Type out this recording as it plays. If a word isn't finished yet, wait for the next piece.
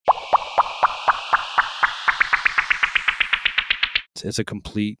It's a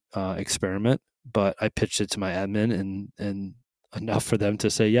complete experiment, but I pitched it to my admin and enough for them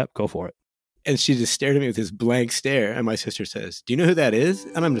to say, yep, go for it. And she just stared at me with this blank stare. And my sister says, do you know who that is?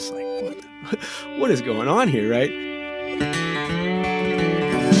 And I'm just like, what is going on here, right?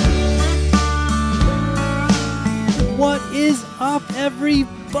 What is up,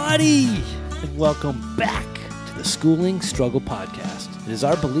 everybody? And welcome back to the Schooling Struggle Podcast. It is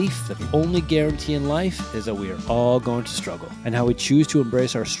our belief that the only guarantee in life is that we are all going to struggle. And how we choose to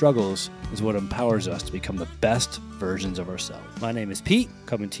embrace our struggles is what empowers us to become the best versions of ourselves. My name is Pete,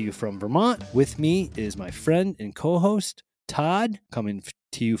 coming to you from Vermont. With me is my friend and co-host, Todd, coming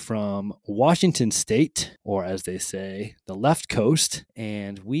to you from Washington State, or as they say, the left coast.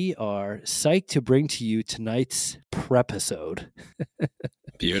 And we are psyched to bring to you tonight's prep-episode.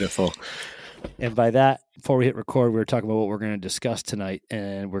 Beautiful. And by that, before we hit record, we were talking about what we're going to discuss tonight,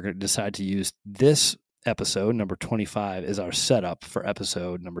 and we're going to decide to use this episode, number 25, as our setup for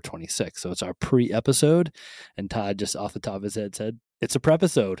episode number 26. So it's our pre-episode, and Todd just off the top of his head said, it's a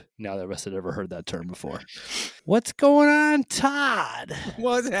prep-episode. Now the rest had never heard that term before. What's going on, Todd?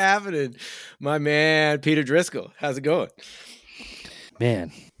 What's happening? My man, Peter Driscoll. How's it going?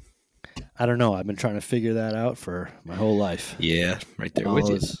 Man, I don't know. I've been trying to figure that out for my whole life. Yeah, right there with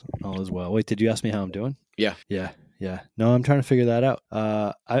you. All is well. Wait, did you ask me how I'm doing? Yeah. No, I'm trying to figure that out.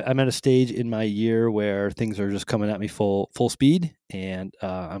 I'm at a stage in my year where things are just coming at me full speed, and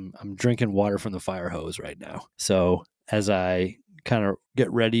I'm drinking water from the fire hose right now. So as I kind of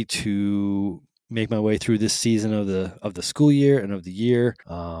get ready to make my way through this season of the school year and of the year,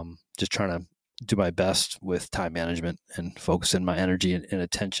 just trying to do my best with time management and focusing my energy and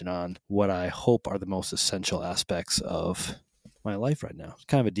attention on what I hope are the most essential aspects of my life right now. It's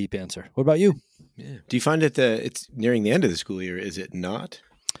kind of a deep answer. What about you? Yeah. Do you find that it's nearing the end of the school year? Is it not?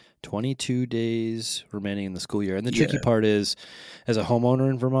 22 days remaining in the school year. And the tricky part is, as a homeowner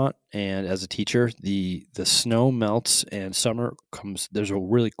in Vermont and as a teacher, the snow melts and summer comes. There's a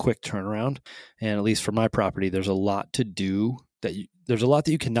really quick turnaround. And at least for my property, there's a lot to do there's a lot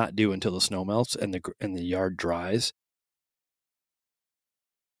that you cannot do until the snow melts and the yard dries.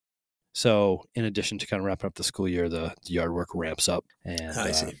 So in addition to kind of wrapping up the school year, the yard work ramps up. And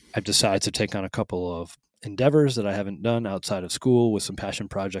I see. I've decided to take on a couple of endeavors that I haven't done outside of school with some passion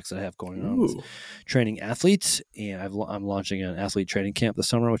projects that I have going on with training athletes. And I'm launching an athlete training camp this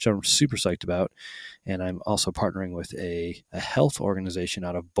summer, which I'm super psyched about. And I'm also partnering with a health organization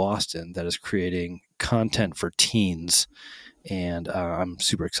out of Boston that is creating content for teens. And I'm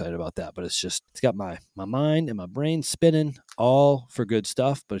super excited about that. But it's got my mind and my brain spinning, all for good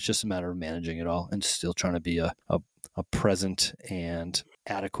stuff. But it's just a matter of managing it all and still trying to be a present and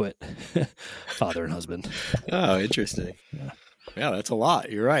adequate father and husband. Oh, interesting. Yeah, that's a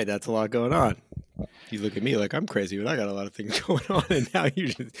lot. You're right. That's a lot going on. You look at me like I'm crazy, but I got a lot of things going on. And now you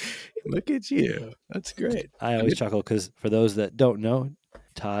just look at you. That's great. I always chuckle because for those that don't know,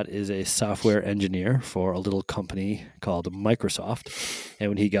 Todd is a software engineer for a little company called Microsoft. And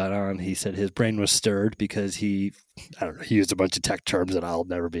when he got on, he said his brain was stirred because he used a bunch of tech terms that I'll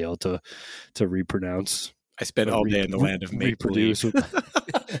never be able to repronounce. I spent all day in the land of make-believe.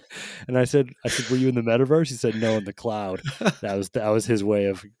 And I said, were you in the metaverse? He said, no, in the cloud. That was his way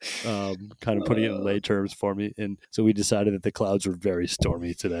of kind of putting it in lay terms for me. And so we decided that the clouds were very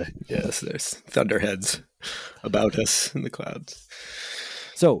stormy today. Yes, there's thunderheads about us in the clouds.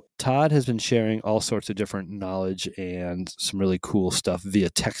 So Todd has been sharing all sorts of different knowledge and some really cool stuff via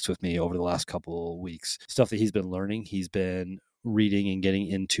text with me over the last couple of weeks. Stuff that he's been learning. He's been reading and getting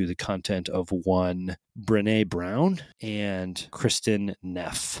into the content of one Brené Brown and Kristin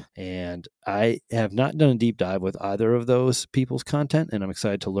Neff. And I have not done a deep dive with either of those people's content, and I'm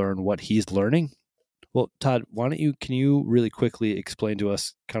excited to learn what he's learning. Well, Todd, can you really quickly explain to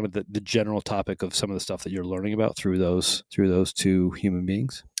us kind of the general topic of some of the stuff that you're learning about through those two human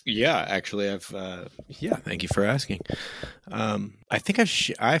beings? Yeah, actually, thank you for asking. I think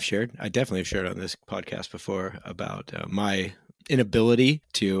I've shared, I definitely have shared on this podcast before about my inability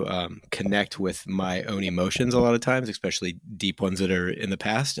to connect with my own emotions a lot of times, especially deep ones that are in the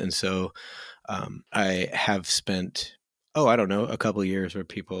past. And so I have spent a couple of years where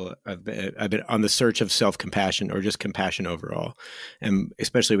I've been on the search of self-compassion or just compassion overall. And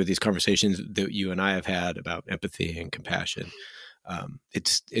especially with these conversations that you and I have had about empathy and compassion,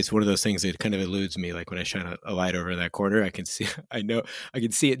 it's one of those things that kind of eludes me. Like when I shine a light over in that corner, I can see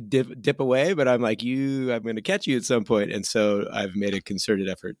it dip away, but I'm like, I'm going to catch you at some point. And so I've made a concerted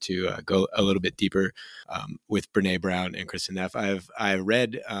effort to go a little bit deeper with Brené Brown and Kristin Neff. I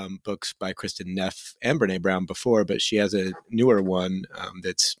read books by Kristin Neff and Brené Brown before, but she has a newer one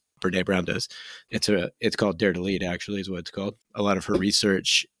that's Brene Brown does. It's called Dare to Lead, actually, is what it's called. A lot of her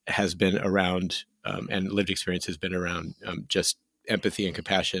research has been around and lived experience has been around just empathy and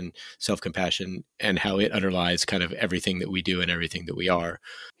compassion, self-compassion, and how it underlies kind of everything that we do and everything that we are.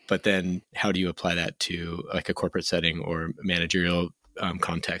 But then how do you apply that to like a corporate setting or managerial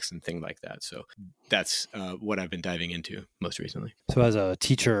context and things like that? So that's what I've been diving into most recently. So as a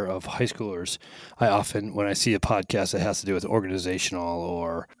teacher of high schoolers, I often, when I see a podcast that has to do with organizational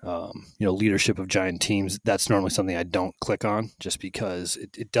or, leadership of giant teams, that's normally something I don't click on just because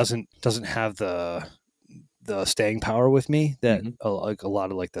it doesn't have the staying power with me that like a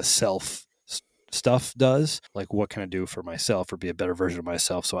lot of like the self stuff does. Like, what can I do for myself or be a better version of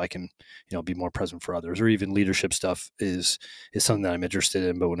myself so I can, be more present for others? Or even leadership stuff is something that I'm interested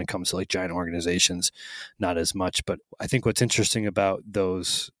in. But when it comes to like giant organizations, not as much. But I think what's interesting about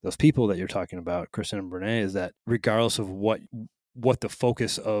those people that you're talking about, Kristen and Brene, is that regardless of what the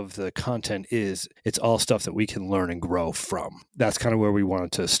focus of the content is, it's all stuff that we can learn and grow from. That's kind of where we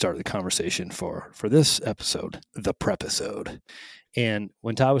wanted to start the conversation for this episode, the prep-isode. And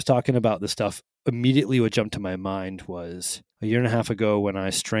when Todd was talking about the stuff, immediately what jumped to my mind was a year and a half ago when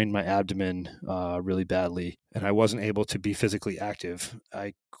I strained my abdomen really badly and I wasn't able to be physically active.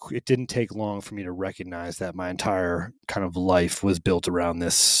 It didn't take long for me to recognize that my entire kind of life was built around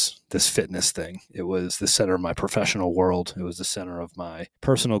this fitness thing. It was the center of my professional world. It was the center of my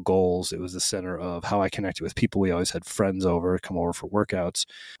personal goals. It was the center of how I connected with people. We always had friends come over for workouts.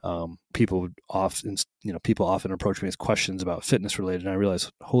 People often approach me with questions about fitness related. And I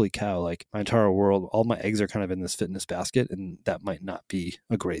realized, holy cow, like my entire world, all my eggs are kind of in this fitness basket, and that might not be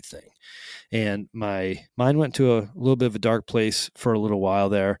a great thing. And my mind went to a little bit of a dark place for a little while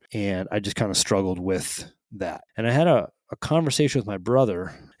there. And I just kind of struggled with that. And I had a conversation with my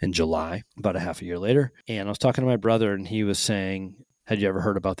brother in July, about a half a year later. And I was talking to my brother and he was saying, had you ever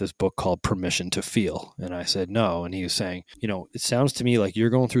heard about this book called Permission to Feel? And I said, no. And he was saying, it sounds to me like you're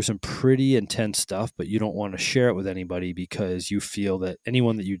going through some pretty intense stuff, but you don't want to share it with anybody because you feel that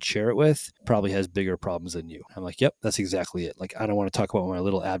anyone that you'd share it with probably has bigger problems than you. I'm like, yep, that's exactly it. Like, I don't want to talk about my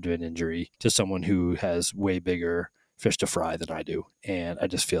little abdomen injury to someone who has way bigger fish to fry than I do. And I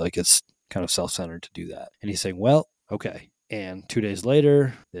just feel like it's kind of self-centered to do that. And he's saying, well, okay. And 2 days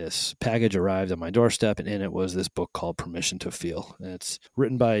later, this package arrived on my doorstep, and in it was this book called Permission to Feel. And it's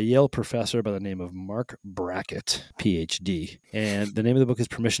written by a Yale professor by the name of Mark Brackett, PhD. And the name of the book is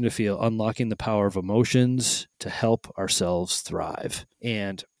Permission to Feel, Unlocking the Power of Emotions to Help Ourselves Thrive.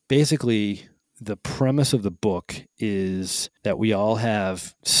 And basically, the premise of the book is that we all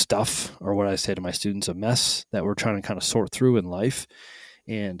have stuff, or what I say to my students, a mess that we're trying to kind of sort through in life.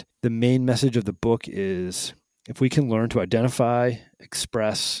 And the main message of the book is, if we can learn to identify,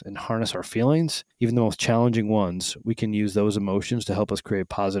 express, and harness our feelings, even the most challenging ones, we can use those emotions to help us create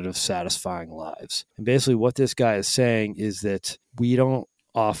positive, satisfying lives. And basically what this guy is saying is that we don't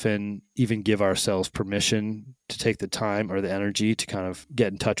often even give ourselves permission to take the time or the energy to kind of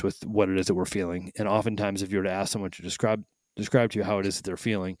get in touch with what it is that we're feeling. And oftentimes, if you were to ask someone to describe to you how it is that they're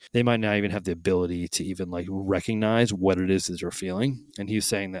feeling, they might not even have the ability to even like recognize what it is that they're feeling. And he's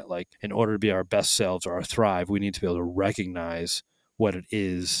saying that like in order to be our best selves or our thrive, we need to be able to recognize what it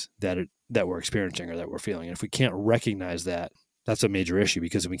is that we're experiencing or that we're feeling. And if we can't recognize that, that's a major issue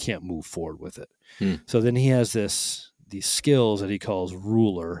because we can't move forward with it. So then he has these skills that he calls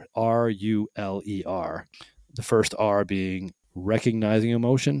RULER, RULER. The first R being recognizing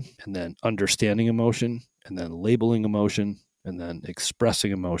emotion, and then understanding emotion, and then labeling emotion, and then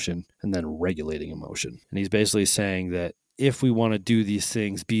expressing emotion, and then regulating emotion. And he's basically saying that if we want to do these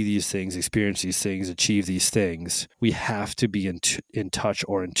things, be these things, experience these things, achieve these things, we have to be in touch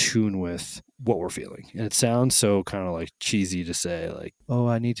or in tune with what we're feeling. And it sounds so kind of like cheesy to say like, oh,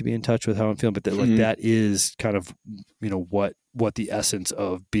 I need to be in touch with how I'm feeling. But that, like, that is kind of, what the essence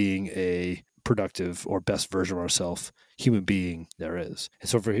of being a productive or best version of ourselves human being there is. And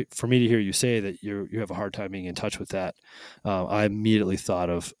so for me to hear you say that you have a hard time being in touch with that, I immediately thought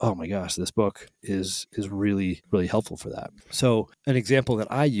of, oh my gosh, this book is really, really helpful for that. So an example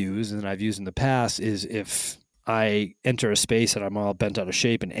that I use and that I've used in the past is if I enter a space and I'm all bent out of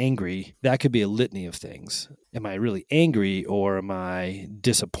shape and angry, that could be a litany of things. Am I really angry or am I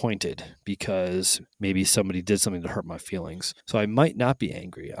disappointed because maybe somebody did something to hurt my feelings? So I might not be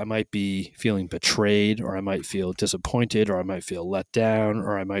angry. I might be feeling betrayed, or I might feel disappointed, or I might feel let down,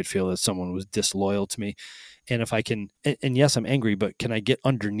 or I might feel that someone was disloyal to me. And if I can, and yes, I'm angry, but can I get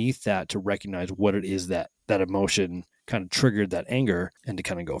underneath that to recognize what it is that emotion kind of triggered that anger and to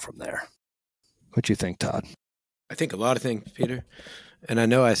kind of go from there? What do you think, Todd? I think a lot of things, Peter. And I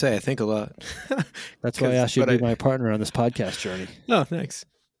know I think a lot. That's why I asked you to be my partner on this podcast journey. Oh, thanks.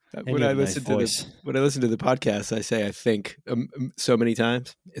 When Any I of a nice listen to voice. the podcast, I say I think so many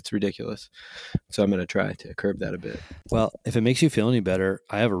times it's ridiculous. So I'm going to try to curb that a bit. Well, if it makes you feel any better,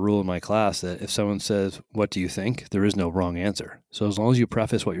 I have a rule in my class that if someone says, "What do you think?" there is no wrong answer. So as long as you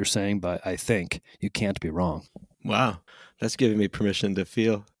preface what you're saying by "I think," you can't be wrong. Wow, that's giving me permission to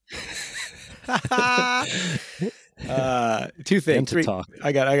feel. Two things. And to Three. talk.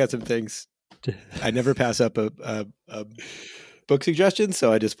 I got some things. I never pass up a book suggestion,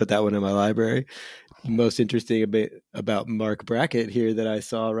 so I just put that one in my library. Most interesting about Mark Brackett here that I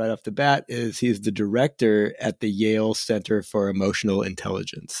saw right off the bat is he's the director at the Yale Center for Emotional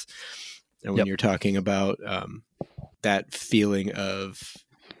Intelligence. And when you're talking about that feeling of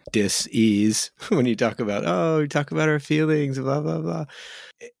dis-ease, when you talk about, we talk about our feelings, blah, blah, blah.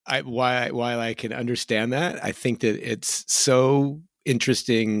 While I can understand that, I think that it's so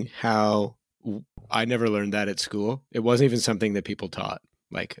interesting how I never learned that at school. It wasn't even something that people taught.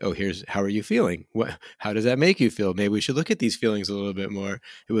 Like, how are you feeling? How does that make you feel? Maybe we should look at these feelings a little bit more.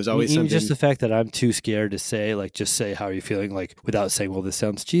 It was always even something. Just the fact that I'm too scared to say, like, just say, how are you feeling? Like, without saying, well, this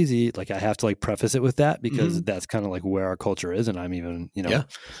sounds cheesy. Like, I have to, like, preface it with that because that's kind of like where our culture is. And I'm even,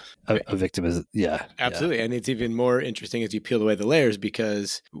 a victim is, Absolutely. Yeah. And it's even more interesting as you peel away the layers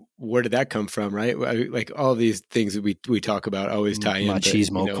because where did that come from, right? Like all these things that we talk about always tie in.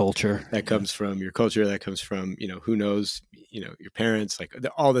 Machismo culture. That comes from your culture. That comes from, who knows, your parents, like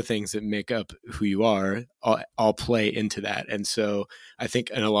all the things that make up who you are all play into that. And so I think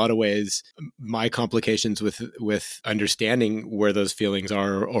in a lot of ways, my complications with understanding where those feelings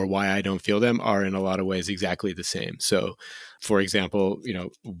are or why I don't feel them are in a lot of ways exactly the same. So for example,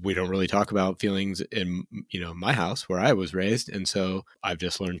 we don't really talk about feelings in, my house where I was raised. And so I've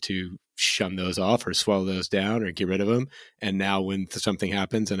just learned to shun those off or swallow those down or get rid of them. And now when something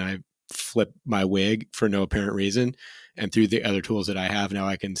happens and I flip my wig for no apparent reason, and through the other tools that I have now,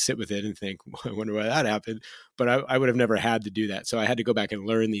 I can sit with it and think, I wonder why that happened. But I would have never had to do that. So I had to go back and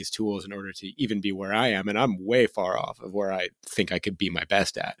learn these tools in order to even be where I am. And I'm way far off of where I think I could be my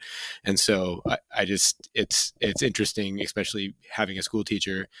best at. And so it's interesting, especially having a school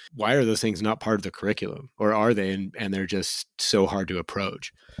teacher. Why are those things not part of the curriculum, or are they? And they're just so hard to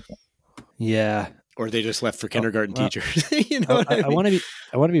approach. Yeah. Or they just left for kindergarten teachers. I want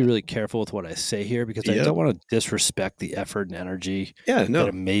to be really careful with what I say here because I don't want to disrespect the effort and energy that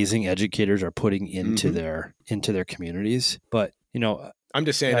amazing educators are putting into their communities. But I'm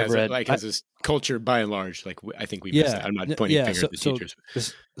just saying as a culture by and large, like I think we missed that. I'm not pointing fingers at the teachers.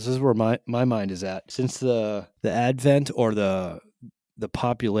 This is where my mind is at. Since the advent or the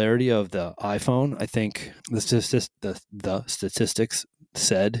popularity of the iPhone, I think the statistics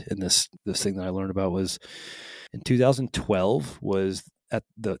said in this thing that I learned about was in 2012 was at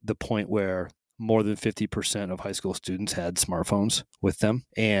the point where more than 50% of high school students had smartphones with them.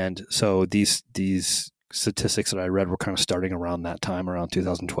 And so these statistics that I read were kind of starting around that time, around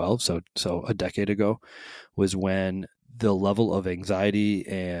 2012. So a decade ago was when the level of anxiety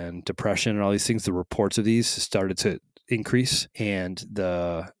and depression and all these things, the reports of these started to increase, and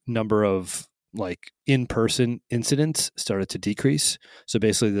the number of like in-person incidents started to decrease. So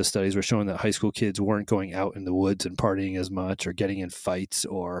basically the studies were showing that high school kids weren't going out in the woods and partying as much or getting in fights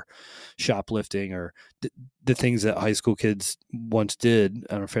or shoplifting or the things that high school kids once did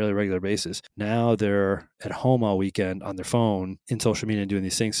on a fairly regular basis. Now they're at home all weekend on their phone in social media and doing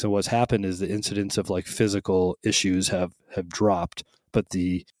these things. So what's happened is the incidence of like physical issues have dropped, but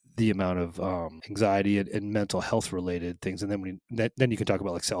the amount of anxiety and mental health related things. And then you can talk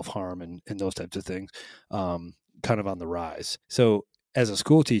about like self-harm and those types of things kind of on the rise. So as a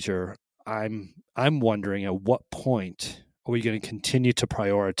school teacher, I'm wondering at what point are we going to continue to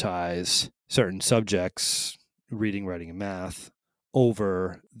prioritize certain subjects, reading, writing, and math,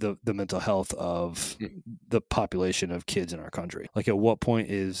 over the mental health of the population of kids in our country? Like at what point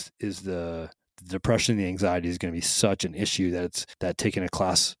is the depression, the anxiety is going to be such an issue that taking a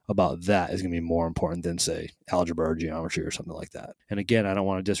class about that is going to be more important than, say, algebra or geometry or something like that. And again, I don't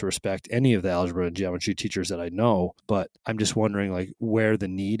want to disrespect any of the algebra and geometry teachers that I know, but I'm just wondering like where the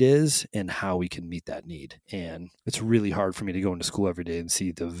need is and how we can meet that need. And it's really hard for me to go into school every day and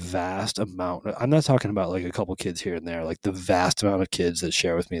see the vast amount. I'm not talking about like a couple kids here and there, like the vast amount of kids that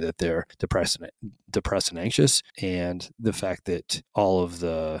share with me that they're depressed and anxious, and the fact that all of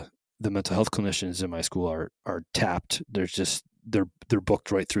the mental health clinicians in my school are tapped. There's just they're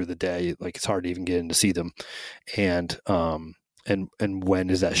booked right through the day. Like it's hard to even get in to see them. And when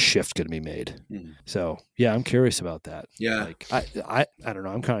is that shift going to be made? Mm-hmm. So yeah, I'm curious about that. Yeah. Like I don't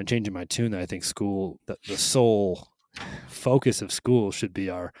know. I'm kind of changing my tune that I think school, the sole focus of school should be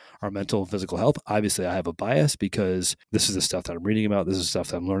our mental and physical health. Obviously, I have a bias because this is the stuff that I'm reading about. This is stuff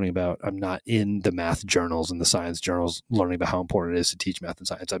that I'm learning about. I'm not in the math journals and the science journals learning about how important it is to teach math and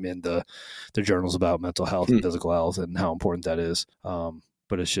science. I'm in the journals about mental health and physical health and how important that is.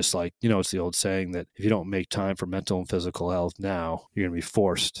 But it's just like, it's the old saying that if you don't make time for mental and physical health now, you're going to be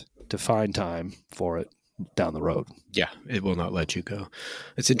forced to find time for it down the road. Yeah, it will not let you go.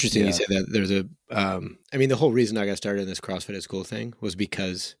 It's interesting you say that. There's the whole reason I got started in this CrossFit at school thing was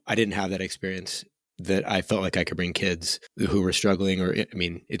because I didn't have that experience that I felt like I could bring kids who were struggling, or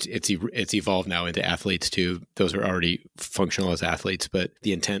it's evolved now into athletes too. Those are already functional as athletes, but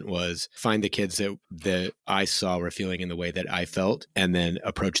the intent was find the kids that I saw were feeling in the way that I felt, and then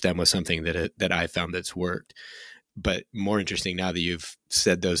approach them with something that I found that's worked. But more interesting now that you've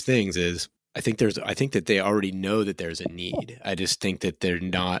said those things is I think that they already know that there's a need. I just think that they're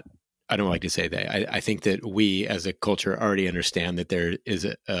not. I don't like to say that. I think that we as a culture already understand that there is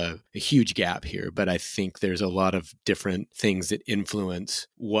a huge gap here, but I think there's a lot of different things that influence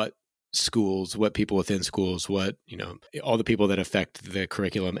what schools, what people within schools, what, all the people that affect the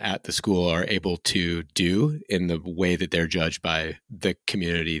curriculum at the school are able to do in the way that they're judged by the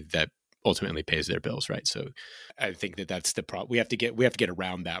community that ultimately pays their bills, right? So I think that that's the problem. We have to get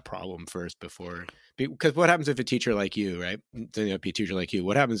around that problem first because what happens if a teacher like you, right? Then a teacher like you,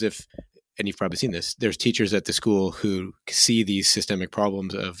 what happens if, and you've probably seen this, there's teachers at the school who see these systemic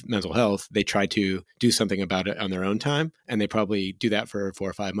problems of mental health. They try to do something about it on their own time, and they probably do that for 4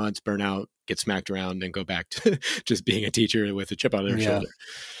 or 5 months, burn out, get smacked around, and go back to just being a teacher with a chip on their shoulder.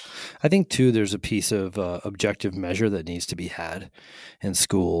 I think too, there's a piece of objective measure that needs to be had, and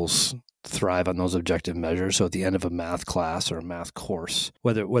schools thrive on those objective measures. So at the end of a math class or a math course,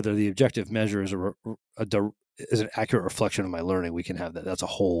 whether the objective measure is is an accurate reflection of my learning, we can have that. That's a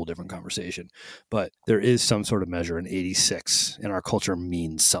whole different conversation. But there is some sort of measure. An 86 in our culture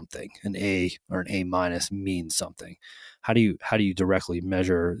means something. An A or an A minus means something. How do you directly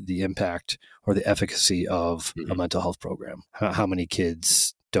measure the impact or the efficacy of a mental health program? How many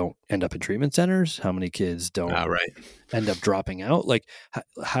kids don't end up in treatment centers? How many kids don't end up dropping out? Like,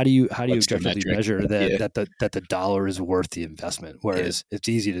 how do you objectively measure that the dollar is worth the investment? Whereas it's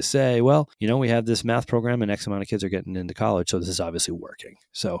easy to say, well, we have this math program and X amount of kids are getting into college, so this is obviously working.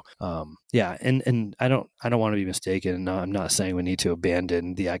 So, and I don't want to be mistaken. I'm not saying we need to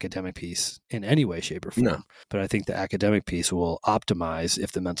abandon the academic piece in any way, shape, or form. No. But I think the academic piece will optimize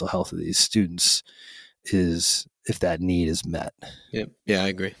if the mental health of these students if that need is met. Yeah, I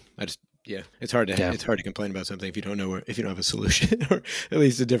agree. It's hard to complain about something if you don't have a solution or at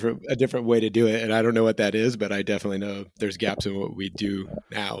least a different way to do it. And I don't know what that is, but I definitely know there's gaps in what we do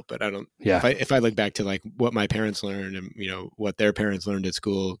now. But I don't. Yeah. If I look back to like what my parents learned and what their parents learned at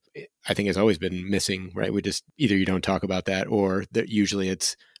school, I think it's always been missing. Right? We just either you don't talk about that, or that usually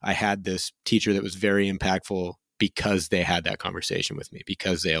it's I had this teacher that was very impactful because they had that conversation with me,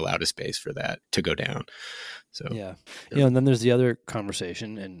 because they allowed a space for that to go down. So, and then there's the other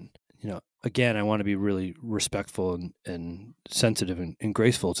conversation, and, again, I want to be really respectful and sensitive and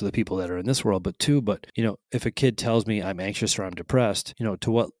graceful to the people that are in this world, but if a kid tells me I'm anxious or I'm depressed,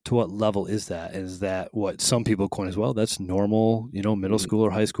 to what level is that? Is that what some people coin as, well, that's normal, middle school or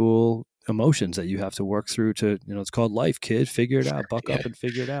high school emotions that you have to work through to, it's called life, kid, figure it out, buck up and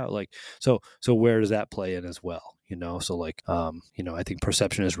figure it out. Like, so where does that play in as well? So like, I think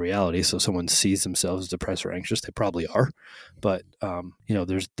perception is reality. So someone sees themselves depressed or anxious, they probably are, but,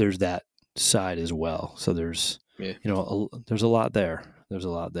 there's that side as well. So there's, there's a lot there.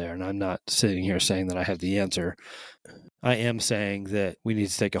 And I'm not sitting here saying that I have the answer. I am saying that we need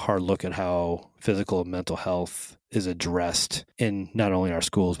to take a hard look at how physical and mental health is addressed in not only our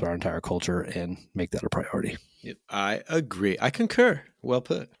schools, but our entire culture, and make that a priority. Yep, I agree. I concur. Well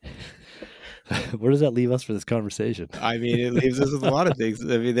put. Where does that leave us for this conversation? I mean, it leaves us with a lot of things.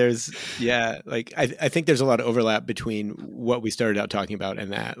 I mean, I think there's a lot of overlap between what we started out talking about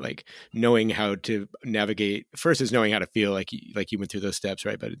and that, like knowing how to navigate. First is knowing how to feel, like you went through those steps,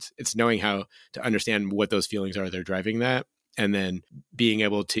 right? But it's knowing how to understand what those feelings are that are driving that, and then being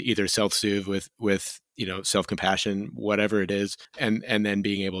able to either self-soothe with self-compassion, whatever it is, and then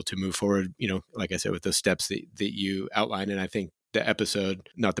being able to move forward, like I said, with those steps that you outlined. And I think the episode,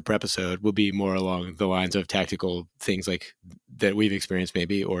 not the prep-episode, will be more along the lines of tactical things like that we've experienced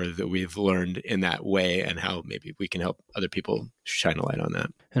maybe, or that we've learned in that way, and how maybe we can help other people shine a light on that.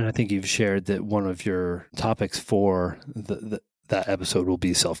 And I think you've shared that one of your topics for that episode will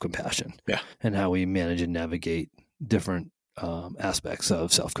be self-compassion. Yeah. And how we manage and navigate different aspects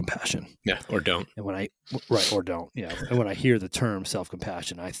of self-compassion. Yeah. Or don't. And or don't. Yeah. And when I hear the term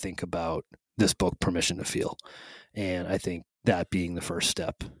self-compassion, I think about this book, Permission to Feel. And I think that being the first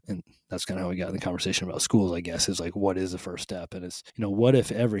step, and that's kind of how we got in the conversation about schools, I guess, is like, what is the first step? And it's, what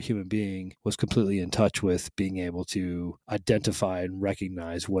if every human being was completely in touch with being able to identify and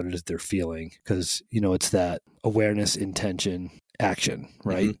recognize what it is they're feeling? Because, it's that awareness, intention, action,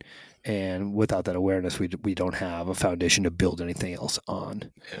 right? Mm-hmm. And without that awareness, we don't have a foundation to build anything else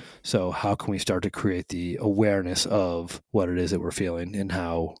on. Yeah. So how can we start to create the awareness of what it is that we're feeling and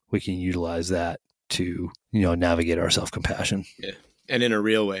how we can utilize that to, navigate our self-compassion? Yeah. And in a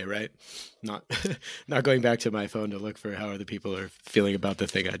real way, right? Not going back to my phone to look for how other people are feeling about the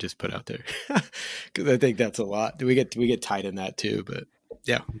thing I just put out there. Because I think that's a lot. We get tied in that too, but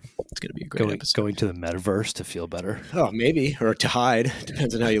yeah, it's going to be a great episode. Going to the metaverse to feel better. Oh, maybe, or to hide.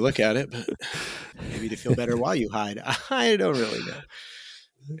 Depends on how you look at it, but maybe to feel better while you hide. I don't really know.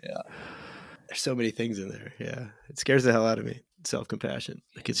 Yeah. There's so many things in there. Yeah. It scares the hell out of me. Self-compassion.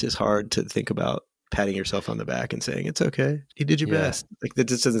 Like, it's just hard to think about patting yourself on the back and saying, it's okay. You did your best. Like, that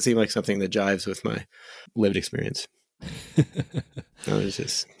just doesn't seem like something that jives with my lived experience. No, it's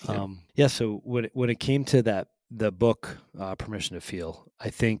just, yeah. So when it came to the book, Permission to Feel, I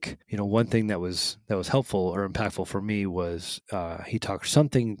think, one thing that was helpful or impactful for me was he talked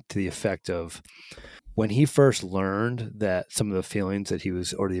something to the effect of when he first learned that some of the feelings that he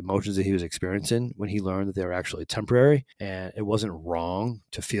was, or the emotions that he was experiencing, when he learned that they were actually temporary and it wasn't wrong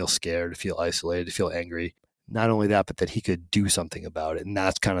to feel scared, to feel isolated, to feel angry. Not only that, but that he could do something about it. And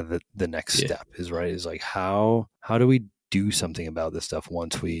that's kind of the next step is like, how do we do something about this stuff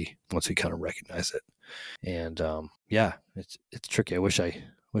once we kind of recognize it? And it's tricky. I wish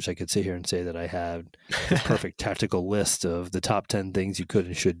I could sit here and say that I had this perfect tactical list of the top 10 things you could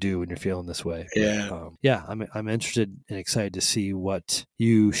and should do when you're feeling this way. Yeah. I'm interested and excited to see what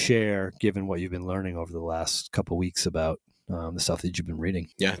you share, given what you've been learning over the last couple of weeks about the stuff that you've been reading.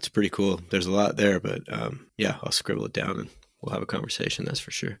 Yeah, it's pretty cool. There's a lot there, but I'll scribble it down and we'll have a conversation. That's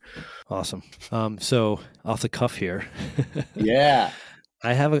for sure. Awesome. So off the cuff here. Yeah.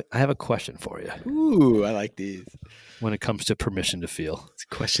 I have a question for you. Ooh, I like these. When it comes to Permission to Feel. It's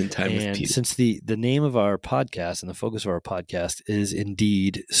question time with Peter. Since the name of our podcast and the focus of our podcast is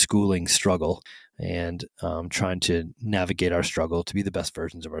indeed schooling struggle and trying to navigate our struggle to be the best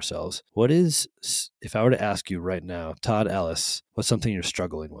versions of ourselves, what is, if I were to ask you right now, Todd Ellis, what's something you're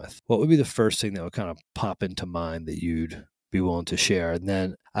struggling with? What would be the first thing that would kind of pop into mind that you'd be willing to share? And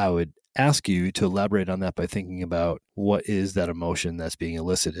then I would ask you to elaborate on that by thinking about what is that emotion that's being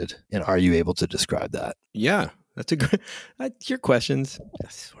elicited, and are you able to describe that? Yeah, that's a good. Your questions, I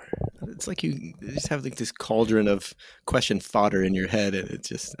swear, it's like you just have like this cauldron of question fodder in your head, and it's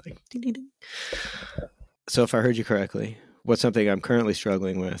just like ding, ding, ding. So, if I heard you correctly, what's something I'm currently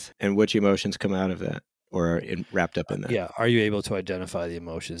struggling with, and which emotions come out of that? Or are wrapped up in that? Yeah. Are you able to identify the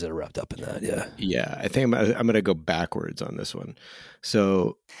emotions that are wrapped up in that? Yeah. Yeah. I think I'm going to go backwards on this one.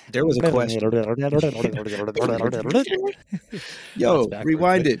 So there was a question. Yo,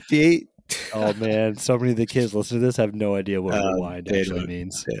 rewind it, Pete. Oh, man. So many of the kids listening to this have no idea what rewind actually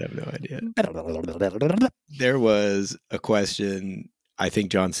means. They have no idea. There was a question I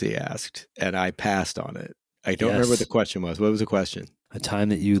think John C. asked, and I passed on it. I don't remember what the question was. What was the question? A time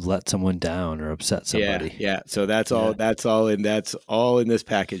that you let someone down or upset somebody. Yeah. So that's all. That's all in this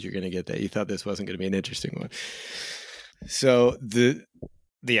package. You're going to get that. You thought this wasn't going to be an interesting one. So the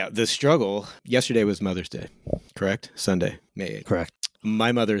struggle. Yesterday was Mother's Day, correct? Sunday, May 8th. Correct.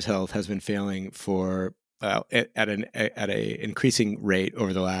 My mother's health has been failing for at an increasing rate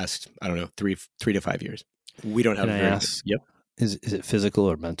over the last 3 to 5 years. We don't have. Can I ask? Yep. Is it physical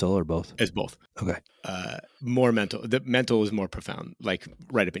or mental or both? It's both. Okay. More mental. The mental is more profound, like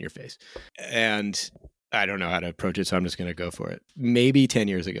right up in your face. And I don't know how to approach it, so I'm just going to go for it. Maybe 10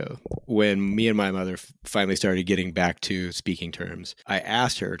 years ago, when me and my mother finally started getting back to speaking terms, I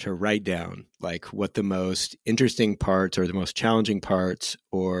asked her to write down like what the most interesting parts or the most challenging parts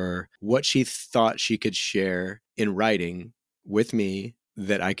or what she thought she could share in writing with me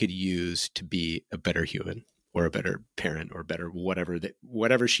that I could use to be a better human, or a better parent, or better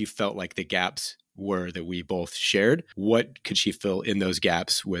whatever she felt like the gaps were that we both shared. What could she fill in those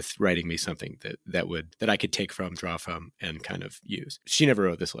gaps with writing me something that I could take from, draw from, and kind of use? She never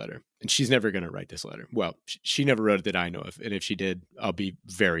wrote this letter, and she's never going to write this letter. Well, she never wrote it that I know of, and if she did, I'll be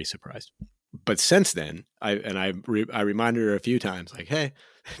very surprised. But since then, I reminded her a few times, like, hey,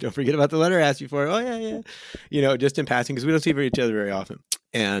 don't forget about the letter I asked you for. Oh yeah, just in passing, because we don't see each other very often.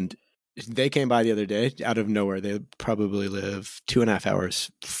 And they came by the other day out of nowhere. They probably live 2.5 hours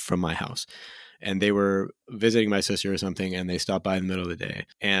from my house. And they were visiting my sister or something, and they stopped by in the middle of the day.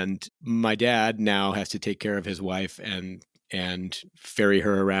 And my dad now has to take care of his wife and and ferry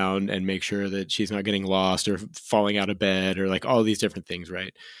her around and make sure that she's not getting lost or falling out of bed or like all these different things,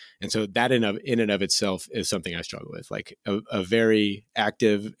 right? And so that in and of itself is something I struggle with. Like a very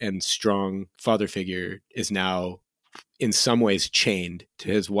active and strong father figure is now in some ways chained to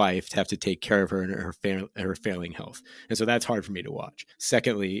his wife to have to take care of her and her failing health. And so that's hard for me to watch.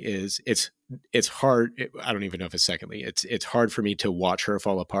 Secondly is it's hard. I don't even know if it's secondly, it's hard for me to watch her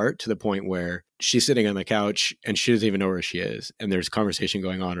fall apart to the point where she's sitting on the couch and she doesn't even know where she is. And there's conversation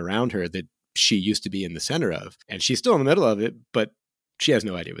going on around her that she used to be in the center of, and she's still in the middle of it, but she has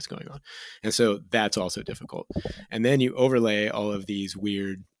no idea what's going on. And so that's also difficult. And then you overlay all of these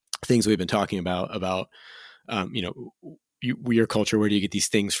weird things we've been talking about, your culture, where do you get these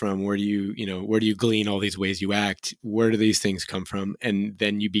things from? Where do you glean all these ways you act? Where do these things come from? And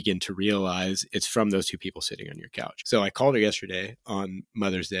then you begin to realize it's from those two people sitting on your couch. So I called her yesterday on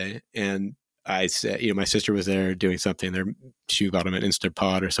Mother's Day, and I said, my sister was there doing something. She got them an Instant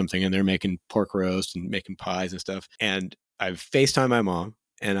Pot or something, and they're making pork roast and making pies and stuff. And I've FaceTimed my mom,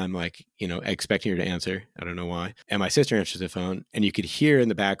 and I'm like, expecting her to answer. I don't know why. And my sister answers the phone, and you could hear in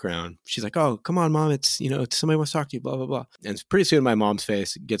the background, she's like, "Oh, come on, Mom. It's, somebody wants to talk to you, blah, blah, blah." And pretty soon my mom's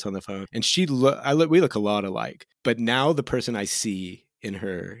face gets on the phone, and we look a lot alike. But now the person I see in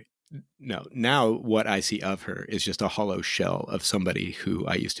her, now what I see of her is just a hollow shell of somebody who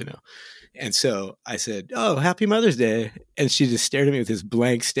I used to know. And so I said, "Oh, happy Mother's Day." And she just stared at me with this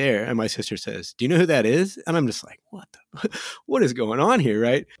blank stare. And my sister says, "Do you know who that is?" And I'm just like, what is going on here?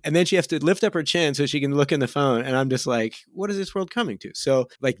 Right. And then she has to lift up her chin so she can look in the phone. And I'm just like, what is this world coming to? So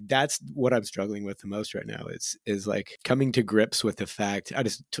like, that's what I'm struggling with the most right now is like coming to grips with the fact. I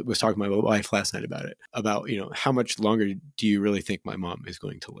just was talking to my wife last night about it, about, how much longer do you really think my mom is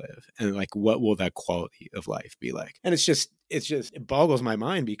going to live? And like, what will that quality of life be like? And it boggles my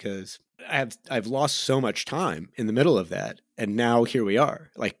mind because I've lost so much time in the middle of that. And now here we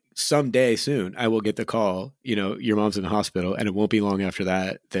are. Like someday soon, I will get the call, your mom's in the hospital, and it won't be long after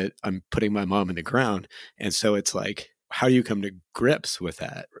that I'm putting my mom in the ground. And so it's like, how do you come to grips with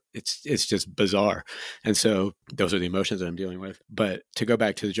that? It's just bizarre. And so those are the emotions that I'm dealing with. But to go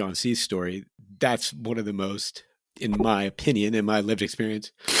back to the John C. story, that's one of the most, in my opinion, in my lived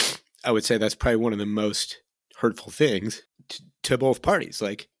experience, I would say that's probably one of the most hurtful things to both parties.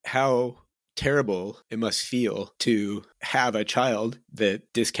 Like how terrible it must feel to have a child that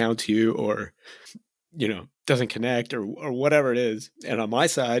discounts you or, doesn't connect or whatever it is. And on my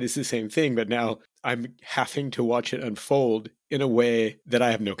side, it's the same thing, but now I'm having to watch it unfold in a way that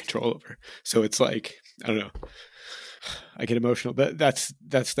I have no control over. So it's like, I don't know. I get emotional, but that's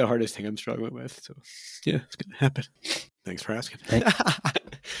the hardest thing I'm struggling with. So yeah, it's going to happen. Thanks for asking.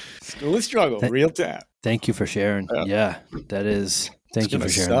 School and struggle, real time. Thank you for sharing. Yeah, that is. Thank you for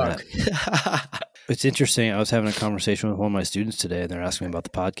sharing that. It's interesting. I was having a conversation with one of my students today, and they're asking me about the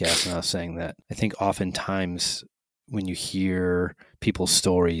podcast, and I was saying that I think oftentimes when you hear people's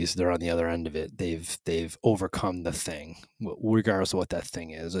stories, they're on the other end of it. They've overcome the thing, regardless of what that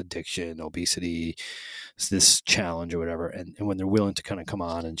thing is, addiction, obesity, this challenge or whatever. And when they're willing to kind of come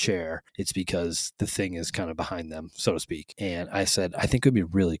on and share, it's because the thing is kind of behind them, so to speak. And I said, I think it would be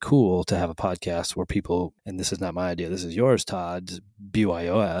really cool to have a podcast where people, and this is not my idea, this is yours, Todd,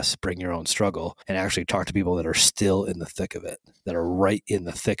 BYOS, bring your own struggle, and actually talk to people that are still in the thick of it, that are right in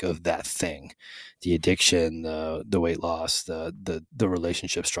the thick of that thing, the addiction, the weight loss, the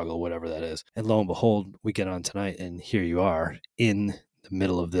relationship struggle, whatever that is. And lo and behold, we get on tonight and here you are in the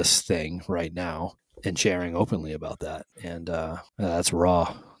middle of this thing right now and sharing openly about that. And that's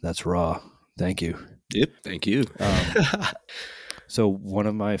raw. That's raw. Thank you. Yep. Thank you. So one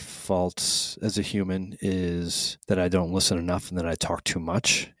of my faults as a human is that I don't listen enough and that I talk too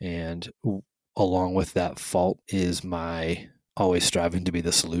much. And along with that fault is my always striving to be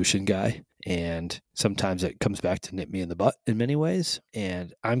the solution guy. And sometimes it comes back to nip me in the butt in many ways.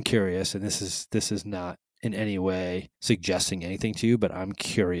 And I'm curious, and this is not in any way suggesting anything to you, but I'm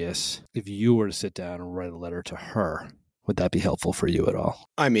curious, if you were to sit down and write a letter to her, would that be helpful for you at all?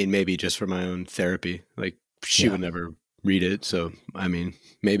 I mean, maybe just for my own therapy. Like she would never read it. So, I mean,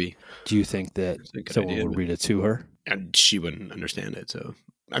 maybe. Do you think that someone would read it to her? And she wouldn't understand it. So,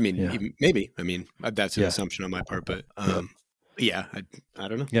 I mean, maybe. I mean, that's an assumption on my part, but yeah, I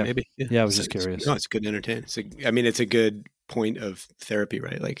don't know. Yeah. Maybe. Yeah, I was just curious. No, it's good to entertain. It's a good point of therapy,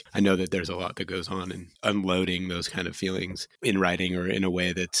 right? Like I know that there's a lot that goes on in unloading those kind of feelings in writing or in a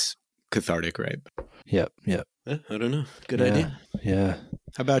way that's cathartic, right? Yep. I don't know. Good idea. Yeah.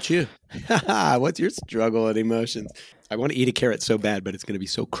 How about you? What's your struggle and emotions? I want to eat a carrot so bad, but it's going to be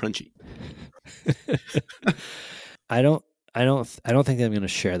so crunchy. I don't think that I'm going to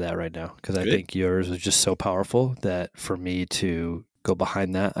share that right now because I think yours is just so powerful that for me to go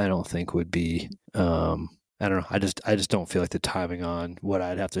behind that, I don't think would be. I don't know. I just don't feel like the timing on what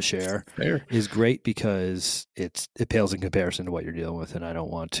I'd have to share is great because it pales in comparison to what you're dealing with, and I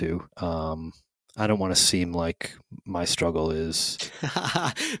don't want to. I don't want to seem like my struggle is.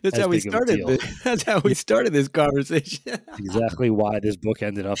 That's how we started. That's how we started this conversation. Exactly why this book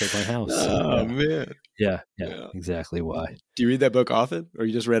ended up at my house. Oh man. Yeah. Exactly why. Do you read that book often, or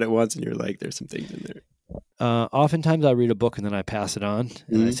you just read it once and you're like, "There's some things in there"? Oftentimes I read a book and then I pass it on,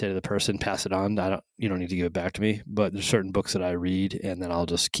 and I say to the person, "Pass it on. You don't need to give it back to me." But there's certain books that I read and then I'll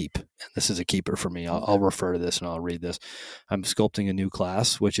just keep. And this is a keeper for me. I'll refer to this and I'll read this. I'm sculpting a new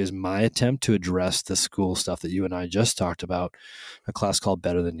class, which is my attempt to address the school stuff that you and I just talked about. A class called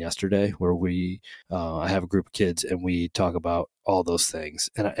Better Than Yesterday, where I have a group of kids and we talk about all those things.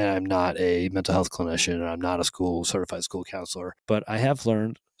 And I'm not a mental health clinician, and I'm not a certified school counselor, but I have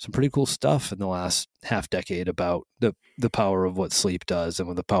learned some pretty cool stuff in the last half decade about the power of what sleep does, and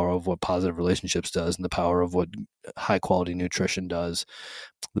with the power of what positive relationships does, and the power of what high quality nutrition does,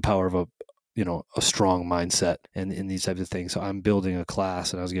 the power of a strong mindset and these types of things. So I'm building a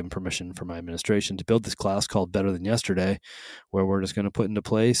class, and I was given permission from my administration to build this class called Better Than Yesterday, where we're just going to put into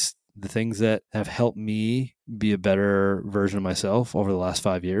place the things that have helped me be a better version of myself over the last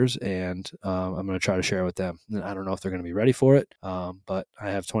 5 years. And I'm going to try to share it with them. And I don't know if they're going to be ready for it, but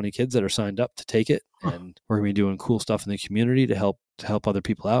I have 20 kids that are signed up to take it. And we're going to be doing cool stuff in the community to help other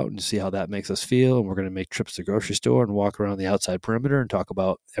people out and to see how that makes us feel. And we're going to make trips to the grocery store and walk around the outside perimeter and talk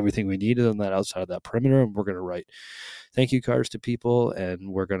about everything we needed on that outside of that perimeter. And we're going to write thank you cards to people, and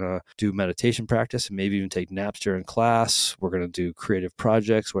we're going to do meditation practice and maybe even take naps during class. We're going to do creative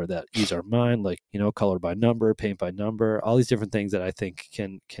projects where that ease our mind, like, color by number, paint by number, all these different things that I think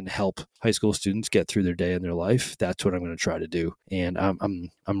can help high school students get through their day and their life. That's what I'm going to try to do. And I'm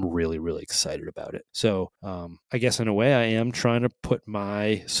really, really excited about it. So I guess in a way I am trying to put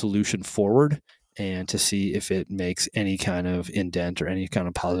my solution forward and to see if it makes any kind of indent or any kind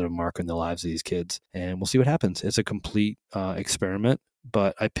of positive mark in the lives of these kids. And we'll see what happens. It's a complete experiment,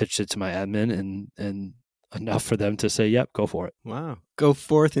 but I pitched it to my admin and enough for them to say, yep, go for it. Wow. Go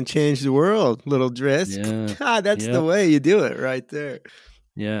forth and change the world, little Drisk. Yeah. That's the way you do it right there.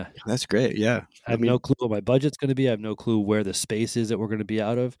 Yeah. That's great. Yeah. I have no clue what my budget's going to be. I have no clue where the space is that we're going to be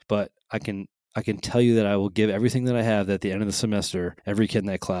out of, but I can tell you that I will give everything that I have at the end of the semester. Every kid in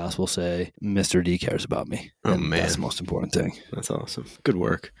that class will say, Mr. D cares about me. Oh, man. That's the most important thing. That's awesome. Good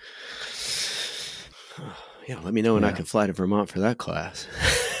work. Yeah, let me know when I can fly to Vermont for that class.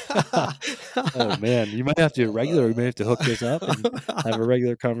 Oh, man. You might have to do a regular. We may have to hook this up and have a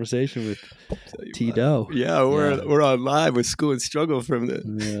regular conversation with T-Doe. Yeah, we're on live with School and Struggle from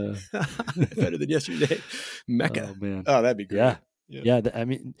the Better Than Yesterday Mecca. Oh, man. Oh, that'd be great. Yeah. I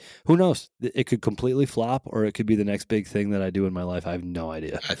mean, who knows? It could completely flop, or it could be the next big thing that I do in my life. I have no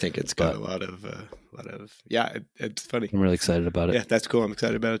idea. I think it's got a lot of. It's funny. I'm really excited about it. Yeah, that's cool. I'm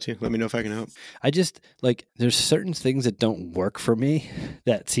excited about it too. Let me know if I can help. I just there's certain things that don't work for me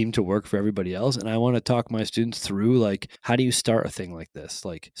that seem to work for everybody else, and I want to talk my students through how do you start a thing like this?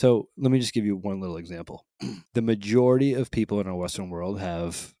 So let me just give you one little example. The majority of people in our Western world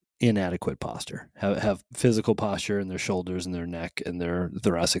have inadequate posture, have physical posture in their shoulders and their neck and their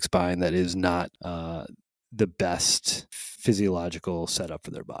thoracic spine that is not the best physiological setup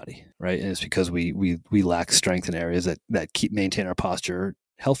for their body, right? And it's because we lack strength in areas that maintain our posture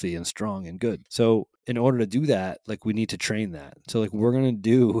healthy and strong and good. So in order to do that, we need to train that. So we're going to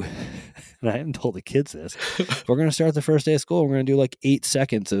do, and I haven't told the kids this, we're going to start the first day of school. We're going to do 8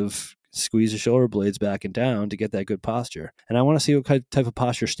 seconds of squeeze the shoulder blades back and down to get that good posture. And I want to see what type of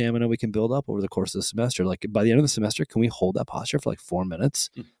posture stamina we can build up over the course of the semester. By the end of the semester, can we hold that posture for 4 minutes?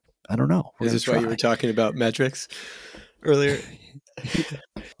 I don't know. Is this why you were talking about metrics earlier?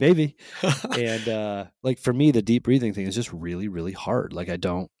 Maybe. And for me, the deep breathing thing is just really, really hard.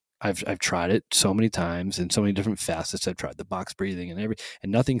 I've tried it so many times in so many different facets. I've tried the box breathing and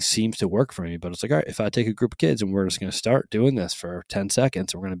nothing seems to work for me. But it's all right, if I take a group of kids and we're just going to start doing this for 10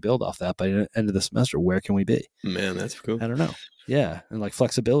 seconds, and we're going to build off that by the end of the semester, where can we be? Man, that's cool. I don't know. Yeah. And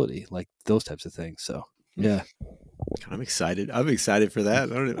flexibility, those types of things. So yeah. I'm excited. I'm excited for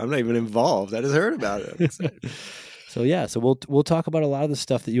that. I'm not even involved. I just heard about it. I'm excited. So we'll talk about a lot of the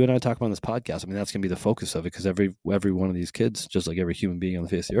stuff that you and I talk about on this podcast. I mean, that's going to be the focus of it, because every one of these kids, just like every human being on the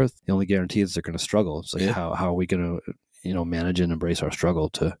face of the earth, the only guarantee is they're going to struggle. It's how are we going to manage and embrace our struggle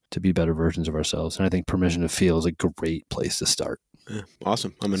to be better versions of ourselves? And I think Permission to Feel is a great place to start. Yeah,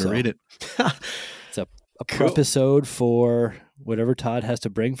 awesome. I'm going to read it. It's a episode for whatever Todd has to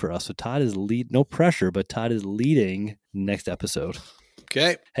bring for us. So Todd is no pressure, but Todd is leading next episode.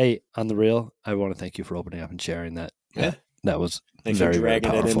 Okay. Hey, on the real, I want to thank you for opening up and sharing that. Yeah. That was Thanks very, for dragging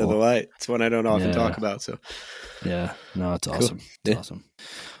very it powerful. into the light. It's one I don't often talk about. So yeah, no, it's Cool. awesome. It's awesome.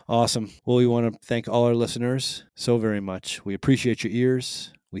 Awesome. Well, we want to thank all our listeners so very much. We appreciate your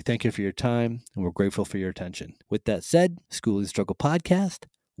ears. We thank you for your time, and we're grateful for your attention. With that said, Schooling Struggle Podcast,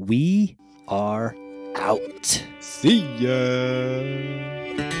 we are out. See ya.